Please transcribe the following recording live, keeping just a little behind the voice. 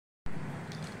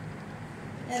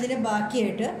അതിന്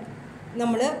ബാക്കിയായിട്ട്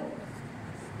നമ്മൾ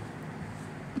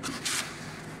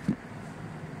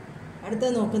അടുത്ത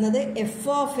നോക്കുന്നത് F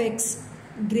of X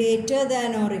greater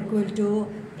than or equal to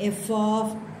F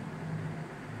of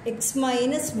X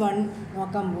minus 1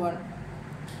 നോക്കാൻ പോവാണ്.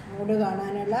 അങ്ങോട്ട്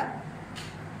കാണാനുള്ള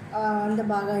അതിൻ്റെ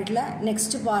ഭാഗമായിട്ടുള്ള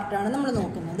നെക്സ്റ്റ് പാർട്ടാണ് നമ്മൾ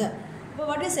നോക്കുന്നത്. അപ്പോൾ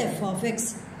what is F of X?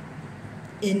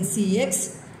 N C X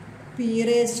P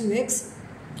raise to X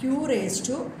Q raise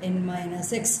to N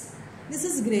minus X. This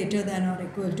is greater than or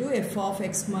equal to F of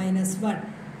X minus 1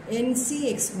 N C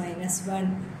X minus 1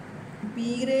 p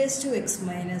raised to x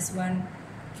minus 1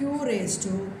 q raised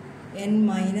to n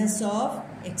minus of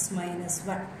x minus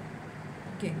 1.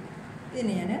 Okay,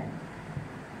 ഇതിനെ ഞാൻ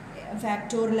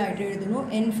factorial ആയിട്ട് എഴുതുന്നു.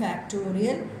 n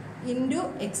factorial into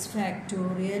X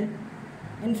factorial,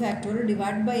 n factorial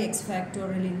divide by X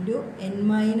factorial into n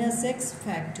minus X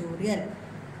factorial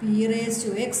p raised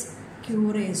to x q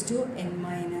raised to n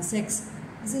minus x.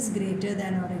 This is greater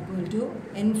than or equal to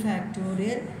n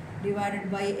factorial divided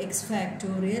by x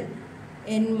factorial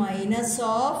n minus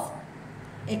of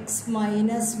x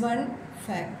minus 1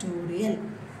 factorial.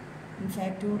 n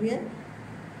factorial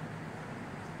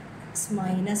x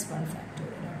minus 1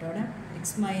 factorial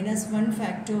x minus 1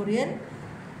 factorial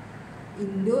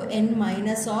into n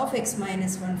minus of x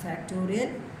minus 1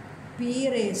 factorial p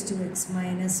raised to x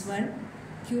minus 1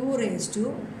 q raised to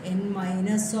n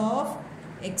minus of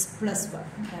x plus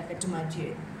 1 bracket മാറ്റി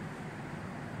എഴുതി.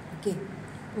 Okay,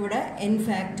 ഇവിടെ n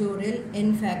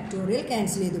factorial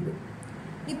cancel ചെയ്ത് പോയി.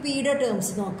 ഈ പിയുടെ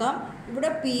terms നോക്കാം. ഇവിടെ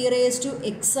P raise to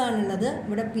X ആണുള്ളത്,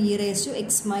 ഇവിടെ P raise to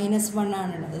X minus 1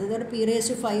 ആണുള്ളത്. അതുകൊണ്ട് പി റേസ്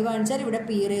ടു 5 ആണെച്ചാൽ ഇവിടെ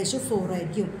പി റേസ് ടു 4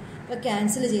 ആയിരിക്കും. അപ്പോൾ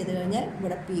ക്യാൻസൽ ചെയ്ത് കഴിഞ്ഞാൽ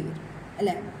ഇവിടെ പി വരും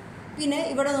അല്ലേ. പിന്നെ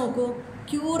ഇവിടെ നോക്കൂ,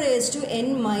 Q raise to N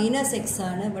minus X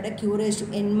ആണ്, ഇവിടെ Q raise to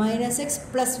N minus X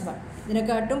plus 1.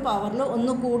 ഇതിനെക്കാട്ടും പവറിൽ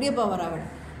ഒന്ന് കൂടിയ പവർ അവിടെ.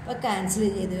 അപ്പോൾ ക്യാൻസൽ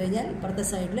ചെയ്ത് കഴിഞ്ഞാൽ ഇപ്പുറത്തെ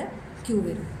സൈഡിൽ ക്യൂ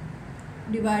വരും.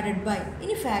 ഡിവൈഡഡ് ബൈ,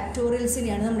 ഇനി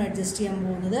ഫാക്ടോറിയൽസിനെയാണ് നമ്മൾ അഡ്ജസ്റ്റ് ചെയ്യാൻ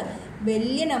പോകുന്നത്.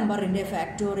 വലിയ നമ്പറിൻ്റെ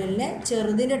ഫാക്ടോറിയലിനെ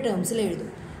ചെറുതിൻ്റെ ടേംസിൽ എഴുതും.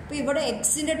 അപ്പോൾ ഇവിടെ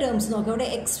എക്സിൻ്റെ ടേംസ് നോക്കാം. ഇവിടെ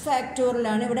എക്സ്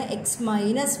ഫാക്ടോറിയലാണ്, ഇവിടെ എക്സ്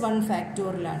മൈനസ് 1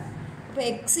 ഫാക്ടോറിയലാണ്. അപ്പോൾ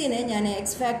എക്സിനെ ഞാൻ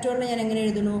എക്സ് ഫാക്ടോറിയൽ ഞാൻ എങ്ങനെ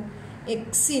എഴുതുന്നു?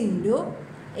 X into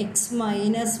X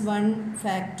minus 1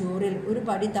 factorial, ഒരു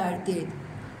പടി താഴ്ത്തി എഴുതി.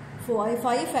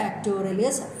 5 ഫാക്ടോറിയൽ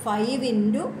ഇസ് 5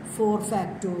 ഇൻറ്റു 4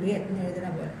 ഫാക്ടോറിയൽ എന്ന് എഴുതുന്ന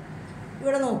പോലെ.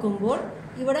 ഇവിടെ നോക്കുമ്പോൾ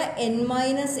ഇവിടെ എൻ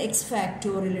മൈനസ് എക്സ്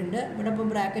ഫാക്ടോറിയൽ ഉണ്ട്. ഇവിടെ ഇപ്പോൾ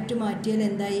ബ്രാക്കറ്റ് മാറ്റിയാൽ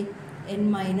എന്തായി? N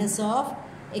minus of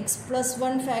X plus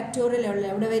 1 factorial ഉള്ളത്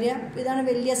എവിടെ വരിക? ഇതാണ്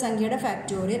വലിയ സംഖ്യയുടെ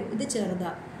ഫാക്ടോറിയൽ, ഇത്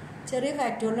ചെറുതാണ്. ചെറിയ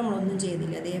ഫാക്ടോറിയൽ നമ്മളൊന്നും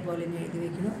ചെയ്തില്ല, അതേപോലെ തന്നെ എഴുതി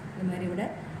വയ്ക്കുന്നു. അതുമാതിരി ഇവിടെ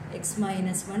എക്സ്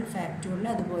മൈനസ് 1 ഫാക്ടോറിയൽ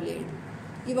അതുപോലെ എഴുതി.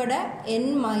 ഇവിടെ എൻ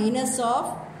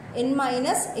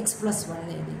മൈനസ് എക്സ് പ്ലസ് 1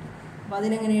 എഴുതി. അപ്പോൾ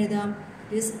അതിനെങ്ങനെ എഴുതാം?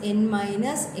 It is N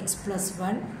minus X plus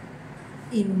 1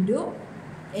 into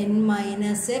N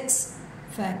minus X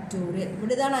factorial.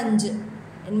 ഇവിടെ ഇതാണ് 5,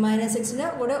 എൻ മൈനസ് എക്സിൻ്റെ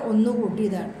കൂടെ 1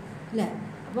 കൂട്ടിയതാണ് അല്ലേ.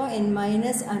 അപ്പോൾ എൻ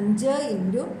മൈനസ് 5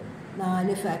 ഇൻറ്റു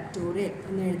 4 ഫാക്ടോറിയൽ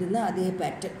എന്ന് എഴുതുന്ന അതേ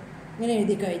പാറ്റേൺ. ഇങ്ങനെ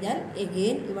എഴുതി കഴിഞ്ഞാൽ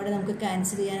എഗെയിൻ ഇവിടെ നമുക്ക്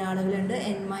ക്യാൻസൽ ചെയ്യാൻ ആളുകളുണ്ട്.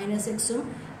 എൻ മൈനസ് എക്സും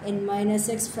എൻ മൈനസ്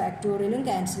എക്സ് ഫാക്ടോറിയലും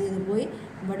ക്യാൻസൽ ചെയ്ത് പോയി.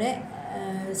 ഇവിടെ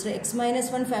X minus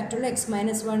 1 factorial X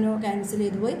minus 1 cancel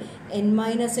ചെയ്ത് പോയി. എൻ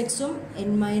മൈനസ് എക്സും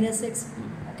എൻ മൈനസ് എക്സ്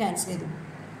ക്യാൻസൽ ചെയ്തു പോയി.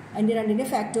 അതിൻ്റെ രണ്ടിൻ്റെ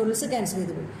ഫാക്ടോറിയൽസ് ക്യാൻസൽ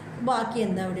ചെയ്ത് പോയി. ബാക്കി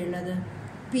എന്താ ഇവിടെ ഉള്ളത്?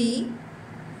 P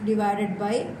divided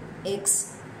by X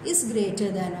is greater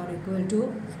than or equal to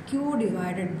Q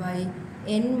divided by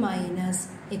N minus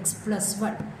X plus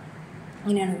 1.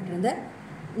 ഇങ്ങനെയാണ് കിട്ടുന്നത്.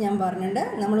 ഞാൻ പറഞ്ഞിട്ടുണ്ട്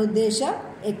നമ്മൾ ഉദ്ദേശം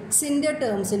എക്സിൻ്റെ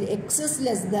ടേംസിൽ X is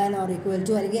less than or equal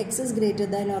to അല്ലെങ്കിൽ X is greater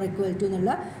than or equal to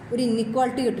എന്നുള്ള ഒരു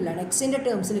ഇൻഇക്വാളിറ്റി കിട്ടില്ലാണ്, എക്സിൻ്റെ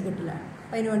ടേംസിൽ കിട്ടില്ലാണ്.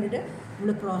 അപ്പോൾ അതിന് വേണ്ടിയിട്ട്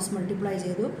നമ്മൾ ക്രോസ് മൾട്ടിപ്ലൈ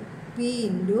ചെയ്തു. P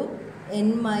into N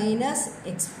minus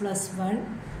X plus 1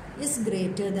 is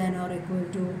greater than or equal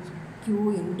to Q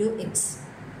into X.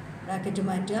 Bracket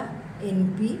മാറ്റുക. N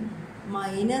P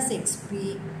minus X P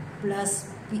plus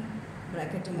P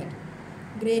bracket മാറ്റുക.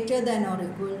 Greater than or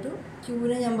equal to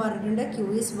ക്യൂവിന് ഞാൻ പറഞ്ഞിട്ടുണ്ട്, Q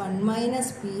is 1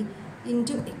 minus P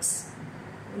into X.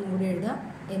 ഒന്നുകൂടി എഴുതാം.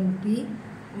 N P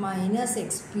minus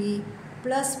X P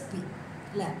plus P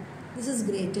അല്ലേ. This is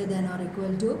greater than or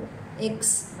equal to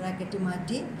X, bracket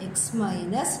മാറ്റി X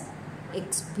minus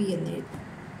X P എന്ന് എഴുതി.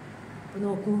 അപ്പോൾ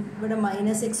നോക്കൂ, ഇവിടെ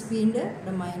മൈനസ് എക്സ് പി ഉണ്ട്,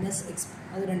 ഇവിടെ മൈനസ് എക്സ്,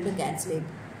 അത് രണ്ടും ക്യാൻസൽ ചെയ്യും.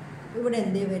 ഇവിടെ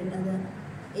എന്തേ വരുന്നത്?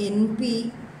 N P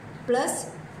plus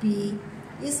P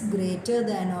is greater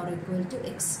than or equal to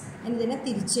X. ഇതിനെ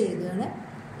തിരിച്ചെഴുതുകയാണ്.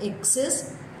 X is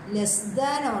less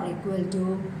than or equal to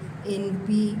N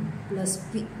P plus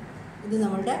P. ഇത്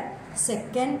നമ്മളുടെ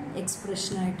സെക്കൻഡ്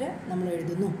എക്സ്പ്രഷനായിട്ട് നമ്മൾ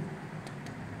എഴുതുന്നു.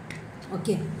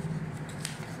 ഓക്കെ,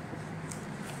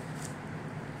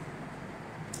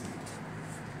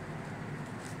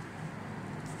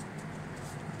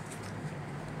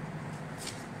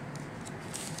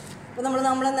 അപ്പോൾ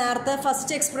നമ്മൾ നേരത്തെ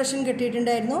ഫസ്റ്റ് എക്സ്പ്രഷൻ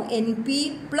കിട്ടിയിട്ടുണ്ടായിരുന്നു NP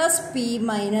 + P -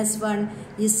 1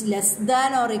 is less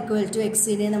than or equal to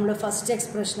എക്സിനെ നമ്മൾ ഫസ്റ്റ്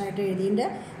എക്സ്പ്രഷനായിട്ട് എഴുതിയിട്ടുണ്ട്.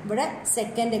 ഇവിടെ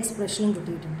സെക്കൻഡ് എക്സ്പ്രഷനും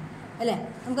കിട്ടിയിട്ടുണ്ട് അല്ലേ.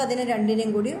 നമുക്കതിനെ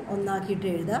രണ്ടിനെയും കൂടി ഒന്നാക്കിയിട്ട്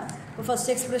എഴുതാം. അപ്പോൾ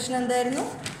ഫസ്റ്റ് എക്സ്പ്രഷൻ എന്തായിരുന്നു?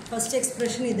 ഫസ്റ്റ്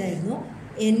എക്സ്പ്രഷൻ ഇതായിരുന്നു,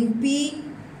 NP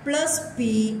 + P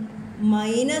 -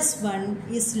 1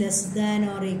 is less than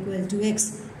or equal to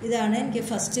X. ഇതാണ് എനിക്ക്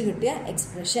ഫസ്റ്റ് കിട്ടിയ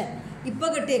എക്സ്പ്രഷൻ. ഇപ്പോൾ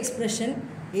കിട്ടിയ expression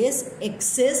is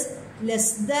X is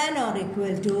less than or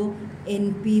equal to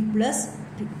NP +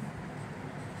 P.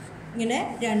 ഇങ്ങനെ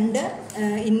രണ്ട്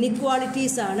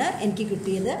ഇന്നിക്വാളിറ്റീസാണ് എനിക്ക്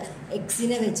കിട്ടിയത്.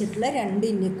 എക്സിനെ വെച്ചിട്ടുള്ള രണ്ട്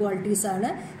ഇന്നിക്വാളിറ്റീസാണ്.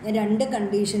 ഞാൻ രണ്ട്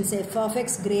conditions f(x)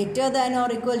 greater than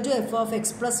or equal to f(x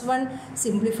 + 1)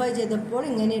 simplify ചെയ്തപ്പോൾ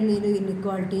ഇങ്ങനെയുള്ളൊരു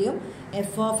ഇന്നിക്വാളിറ്റിയും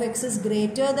f(x) is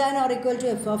greater than or equal to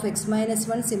f(x -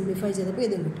 1) simplify ചെയ്തപ്പോൾ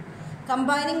ഇതും കിട്ടും.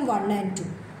 Combining 1 and 2,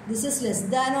 this is less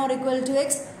than or equal to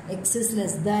x, x is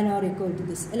less than or equal to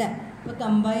this അല്ലേ. അപ്പോൾ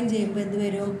combine ചെയ്യുമ്പോൾ എന്ത്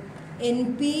വരും?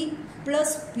 NP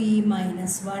 + P -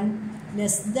 1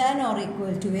 less than or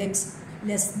equal to X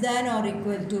less than or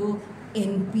equal to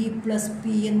NP + P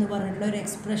എന്ന് പറഞ്ഞിട്ടുള്ള ഒരു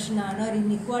എക്സ്പ്രഷനാണ്, ഒരു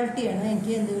ഇന്നിക്വാളിറ്റിയാണ്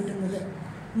എനിക്ക് എന്ത് കിട്ടുന്നത്.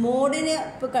 മോഡിന്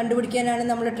ഇപ്പോൾ കണ്ടുപിടിക്കാനാണ്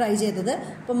നമ്മൾ ട്രൈ ചെയ്തത്.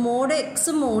 അപ്പോൾ മോഡ്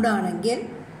എക്സ് മോഡാണെങ്കിൽ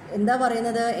എന്താ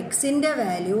പറയുന്നത്? എക്സിൻ്റെ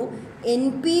വാല്യൂ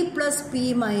NP + P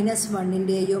 -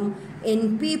 1ൻ്റെയും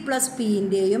NP +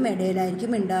 Pൻ്റെയും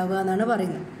ഇടയിലായിരിക്കും ഉണ്ടാവുക എന്നാണ്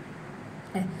പറയുന്നത്.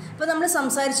 അപ്പോൾ നമ്മൾ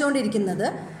സംസാരിച്ചുകൊണ്ടിരിക്കുന്നത്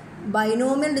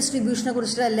ബൈനോമിയൽ ഡിസ്ട്രിബ്യൂഷനെ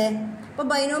കുറിച്ചിട്ടല്ലേ. അപ്പോൾ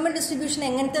ബൈനോമിയൽ ഡിസ്ട്രിബ്യൂഷൻ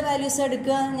എങ്ങനത്തെ വാല്യൂസ്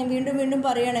എടുക്കുക? ഞാൻ വീണ്ടും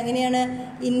പറയുകയാണ്. എങ്ങനെയാണ്?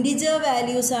 ഇൻഡിജർ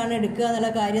വാല്യൂസാണ് എടുക്കുക എന്നുള്ള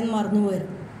കാര്യം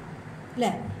മറന്നുപോയിരുന്നു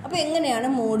അല്ലേ. അപ്പോൾ എങ്ങനെയാണ്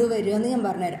മോഡ് വരിക എന്ന് ഞാൻ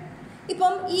പറഞ്ഞുതരാം.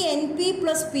 ഇപ്പം ഈ NP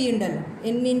 + P ഉണ്ടല്ലോ,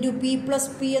 N × P +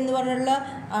 P എന്ന് പറഞ്ഞുള്ള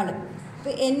ആൾ.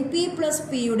 ഇപ്പോൾ NP +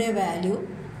 Pയുടെ വാല്യൂ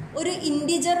ഒരു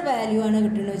ഇൻഡിജർ വാല്യൂ ആണ്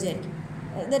കിട്ടുന്നത് വിചാരിക്കും.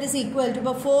 ദറ്റ് ഈസ് ഈക്വൽ ടു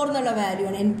ഇപ്പോൾ 4 എന്നുള്ള വാല്യൂ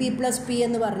ആണ്. NP + P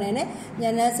എന്ന് പറഞ്ഞതിനെ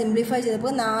ഞാൻ സിംപ്ലിഫൈ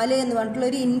ചെയ്തപ്പോൾ 4 എന്ന് പറഞ്ഞിട്ടുള്ള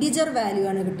ഒരു ഇൻഡിജർ വാല്യൂ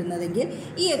ആണ് കിട്ടുന്നതെങ്കിൽ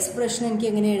ഈ എക്സ്പ്രഷൻ എനിക്ക്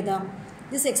എങ്ങനെ എഴുതാം?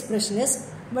 ദിസ് എക്സ്പ്രഷൻ ഇസ്,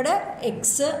 ഇവിടെ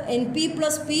എക്സ് NP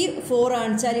 + P 4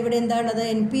 ആണ് വെച്ചാൽ ഇവിടെ എന്താ ഉള്ളത്?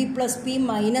 NP + P -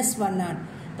 1 ആണ്.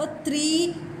 അപ്പോൾ 3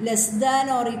 less than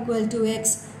or equal to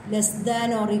X less than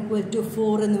or equal to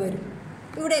 4 എന്ന് വരും.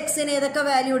 ഇവിടെ എക്സിന് ഏതൊക്കെ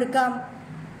വാല്യൂ എടുക്കാം?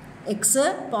 എക്സ്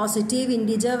പോസിറ്റീവ്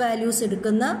ഇൻഡിജർ വാല്യൂസ്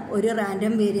എടുക്കുന്ന ഒരു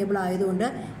റാൻഡം വേരിയബിൾ ആയതുകൊണ്ട്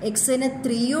എക്സിന്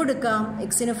 3 എടുക്കാം,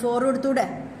 എക്സിന് 4 എടുത്തൂടെ.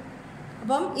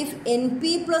 അപ്പം if NP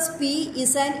 + P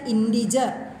is an integer,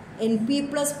 NP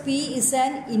 + P is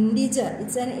an integer,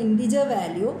 it's an integer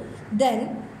value, then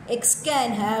x can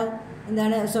have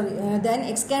then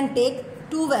x can take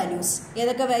 2 values.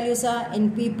 ഏതൊക്കെ വാല്യൂസാ?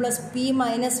 NP + P -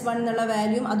 1 എന്നുള്ള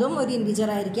value, അതും ഒരു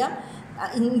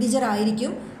ഇൻഡിജർ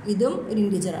ആയിരിക്കും, ഇതും ഒരു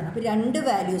ഇൻഡിജറാണ്. അപ്പോൾ 2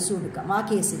 വാല്യൂസും എടുക്കാം ആ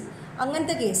കേസിൽ.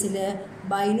 അങ്ങനത്തെ കേസിൽ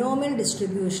ബൈനോമിയൽ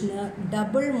ഡിസ്ട്രിബ്യൂഷന്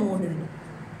ഡബിൾ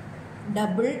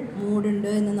മോഡുണ്ട്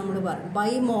എന്ന് നമ്മൾ പറയും.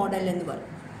 ബൈ മോഡൽ എന്ന് പറയും.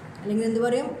 അല്ലെങ്കിൽ എന്ത്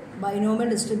പറയും? Binomial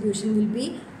distribution will be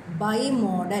by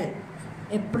model.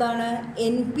 എപ്പോഴാണ്?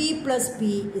 NP + P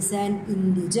is an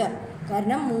integer.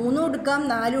 കാരണം 3 എടുക്കാം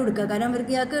 4 എടുക്കാം, കാരണം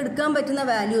അവർക്ക് ഇയാൾക്ക് എടുക്കാൻ പറ്റുന്ന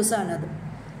വാല്യൂസാണത്.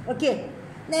 ഓക്കെ.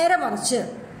 നേരെ മറിച്ച്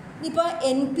ഇപ്പോൾ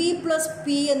NP + P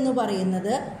എന്ന്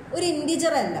പറയുന്നത് ഒരു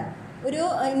ഇൻഡിജർ അല്ല, ഒരു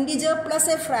ഇൻഡിജർ പ്ലസ്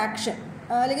എ ഫ്രാക്ഷൻ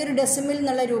അല്ലെങ്കിൽ ഒരു ഡെസിമൽ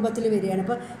എന്നുള്ള രൂപത്തിൽ വരികയാണ്.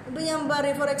 ഇപ്പോൾ ഞാൻ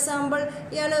പറയും, ഫോർ എക്സാമ്പിൾ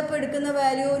ഇയാൾ ഇപ്പോൾ എടുക്കുന്ന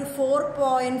വാല്യൂ ഒരു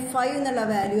 4.5 എന്നുള്ള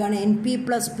വാല്യൂ ആണ്. NP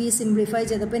 + P സിംപ്ലിഫൈ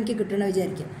ചെയ്തപ്പോൾ എനിക്ക് കിട്ടണമെന്ന്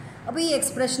വിചാരിക്കും. അപ്പോൾ ഈ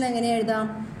എക്സ്പ്രഷൻ എങ്ങനെ എഴുതാം?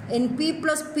 NP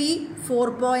 + P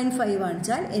 4.5 ആണ്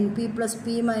വെച്ചാൽ NP + P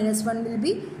 - 1 വിൽ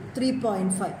ബി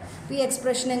 3.5. അപ്പോൾ ഈ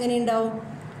എക്സ്പ്രഷൻ എങ്ങനെ ഉണ്ടാവും?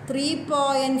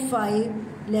 3.5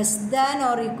 less than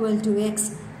or equal to X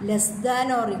less than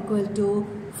or equal to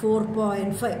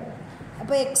 4.5.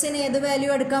 അപ്പോൾ എക്സിന് ഏത് വാല്യൂ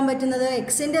എടുക്കാൻ പറ്റുന്നത്?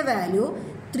 എക്സിൻ്റെ വാല്യൂ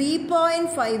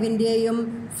 3.5ൻ്റെയും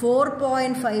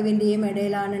 4.5ൻ്റെയും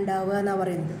ഇടയിലാണ് ഉണ്ടാവുക എന്നാണ്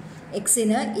പറയുന്നത്.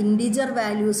 എക്സിന് ഇൻഡിജർ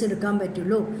വാല്യൂസ് എടുക്കാൻ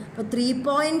പറ്റുള്ളൂ. അപ്പോൾ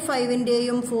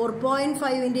 3.5ൻ്റെയും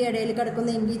 4.5ൻ്റെയും ഇടയിൽ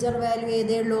കിടക്കുന്ന ഇൻഡിജർ വാല്യൂ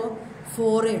ഏതേ ഉള്ളൂ?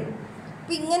 4 ഉള്ളൂ.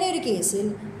 അപ്പോൾ ഇങ്ങനെ ഒരു കേസിൽ,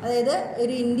 അതായത്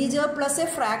ഒരു ഇൻഡിജർ പ്ലസ് എ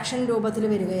ഫ്രാക്ഷൻ രൂപത്തിൽ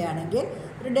വരികയാണെങ്കിൽ,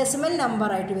 ഒരു ഡെസിമൽ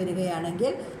നമ്പറായിട്ട്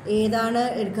വരികയാണെങ്കിൽ ഏതാണ്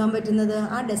എടുക്കാൻ പറ്റുന്നത്?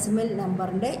 ആ ഡെസിമൽ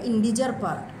നമ്പറിൻ്റെ ഇൻഡിജർ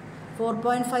പാർട്ട്.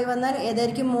 4.5 വന്നാൽ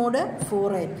ഏതായിരിക്കും മോഡ്? 4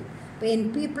 ആയിരിക്കും. അപ്പോൾ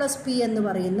NP + P എന്ന്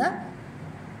പറയുന്ന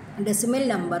ഡെസിമൽ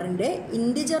നമ്പറിൻ്റെ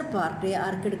ഇൻഡിജർ പാർട്ട്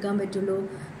ആർക്കെടുക്കാൻ പറ്റുള്ളൂ?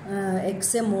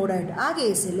 എക്സ് മോഡായിട്ട്. ആ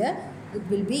കേസിൽ it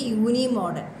will be uni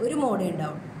model, ഒരു മോഡേ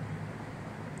ഉണ്ടാവും.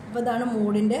 അപ്പോൾ ഇതാണ്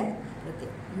മോഡിൻ്റെ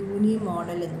പ്രത്യേകത, യൂണി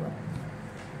മോഡൽ എന്ന് പറയും.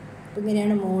 അപ്പോൾ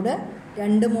ഇങ്ങനെയാണ് മോഡ്.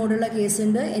 2 മോഡുള്ള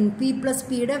കേസുണ്ട്. NP +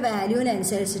 Pയുടെ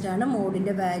വാല്യൂവിനനുസരിച്ചിട്ടാണ്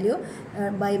മോഡിൻ്റെ വാല്യൂ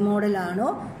ബൈ മോഡലാണോ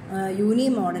യൂണി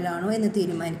മോഡലാണോ എന്ന്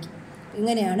തീരുമാനിക്കും.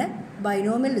 ഇങ്ങനെയാണ്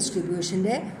ബൈനോമിയൽ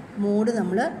ഡിസ്ട്രിബ്യൂഷൻ്റെ മോഡ്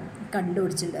നമ്മൾ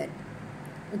കണ്ടുപിടിച്ചിട്ടുണ്ടായിരുന്നു.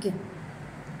 Okay,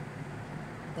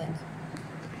 thank you.